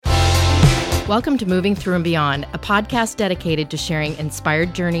Welcome to Moving Through and Beyond, a podcast dedicated to sharing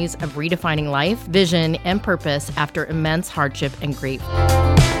inspired journeys of redefining life, vision, and purpose after immense hardship and grief.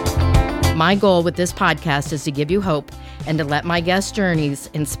 My goal with this podcast is to give you hope and to let my guest journeys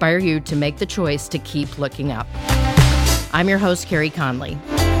inspire you to make the choice to keep looking up. I'm your host, Carrie Conley.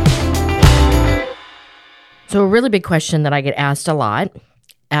 So a really big question that I get asked a lot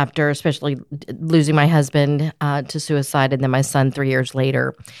after especially losing my husband to suicide and then my son 3 years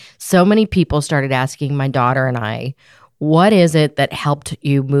later, so many people started asking my daughter and I, what is it that helped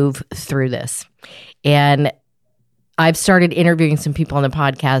you move through this? And I've started interviewing some people on the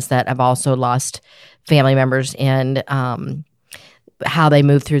podcast that have also lost family members and how they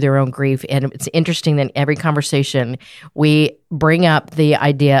move through their own grief. And it's interesting that in every conversation, we bring up the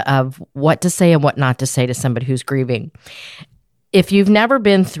idea of what to say and what not to say to somebody who's grieving. If you've never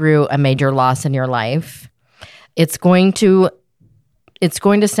been through a major loss in your life, it's going to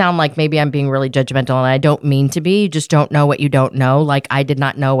sound like maybe I'm being really judgmental, and I don't mean to be. You just don't know what you don't know. Like I did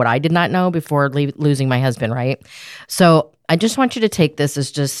not know what I did not know before losing my husband, right? So I just want you to take this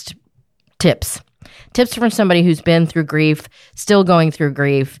as just tips from somebody who's been through grief, still going through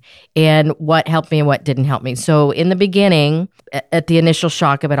grief, and what helped me and what didn't help me. So in the beginning, at the initial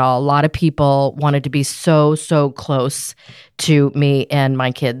shock of it all, a lot of people wanted to be so close to me and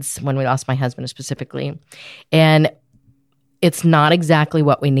my kids when we lost my husband specifically. And it's not exactly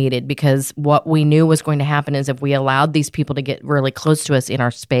what we needed, because what we knew was going to happen is if we allowed these people to get really close to us in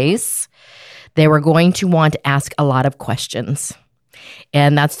our space, they were going to want to ask a lot of questions.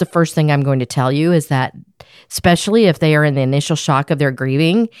 And that's the first thing I'm going to tell you is that, especially if they are in the initial shock of their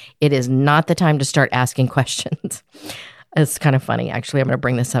grieving, it is not the time to start asking questions. It's kind of funny, actually. I'm going to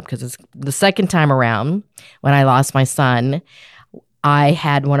bring this up because it's the second time around when I lost my son. I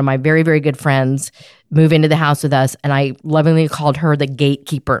had one of my very, very good friends move into the house with us, and I lovingly called her the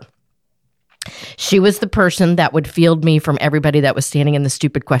gatekeeper. She was the person that would field me from everybody that was standing in the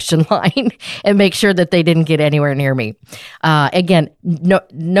stupid question line and make sure that they didn't get anywhere near me. Again,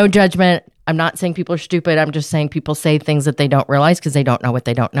 no judgment. I'm not saying people are stupid. I'm just saying people say things that they don't realize because they don't know what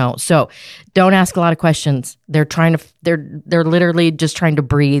they don't know. So don't ask a lot of questions. They're literally just trying to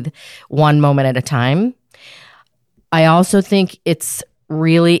breathe one moment at a time. I also think it's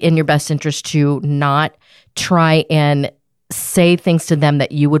really in your best interest to not try and say things to them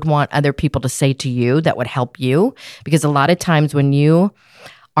that you would want other people to say to you that would help you. Because a lot of times when you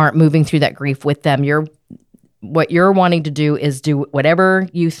aren't moving through that grief with them, what you're wanting to do is do whatever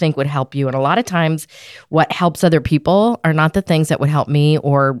you think would help you. And a lot of times what helps other people are not the things that would help me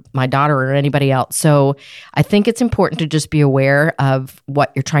or my daughter or anybody else. So I think it's important to just be aware of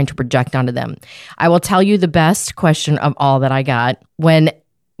what you're trying to project onto them. I will tell you the best question of all that I got. When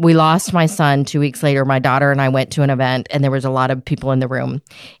we lost my son 2 weeks later, my daughter and I went to an event, and there was a lot of people in the room.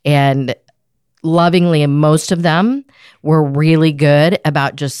 And lovingly, most of them were really good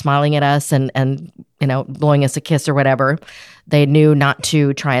about just smiling at us and blowing us a kiss or whatever. They knew not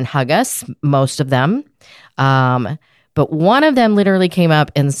to try and hug us, most of them. But one of them literally came up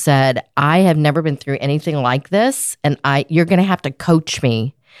and said, I have never been through anything like this, and you're going to have to coach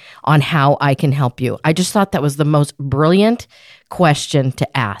me on how I can help you. I just thought that was the most brilliant question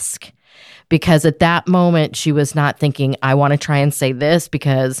to ask, because at that moment she was not thinking, I want to try and say this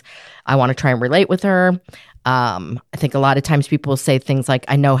because I want to try and relate with her. I think a lot of times people will say things like,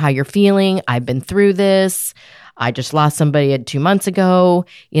 I know how you're feeling. I've been through this. I just lost somebody 2 months ago.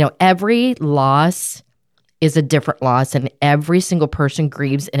 Every loss is a different loss, and every single person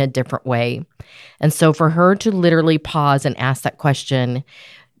grieves in a different way. And so for her to literally pause and ask that question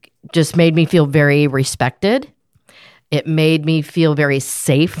just made me feel very respected. It made me feel very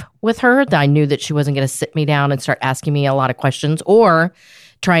safe with her, that I knew that she wasn't going to sit me down and start asking me a lot of questions or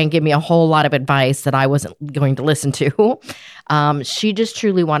try and give me a whole lot of advice that I wasn't going to listen to. She just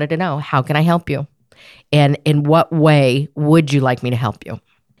truly wanted to know, how can I help you? And in what way would you like me to help you?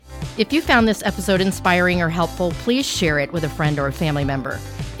 If you found this episode inspiring or helpful, please share it with a friend or a family member.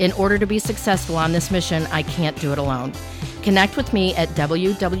 In order to be successful on this mission, I can't do it alone. Connect with me at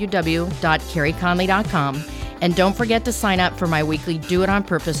www.carrieconley.com, and don't forget to sign up for my weekly Do It On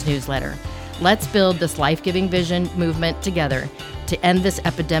Purpose newsletter. Let's build this life-giving vision movement together to end this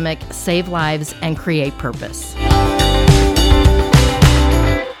epidemic, save lives, and create purpose.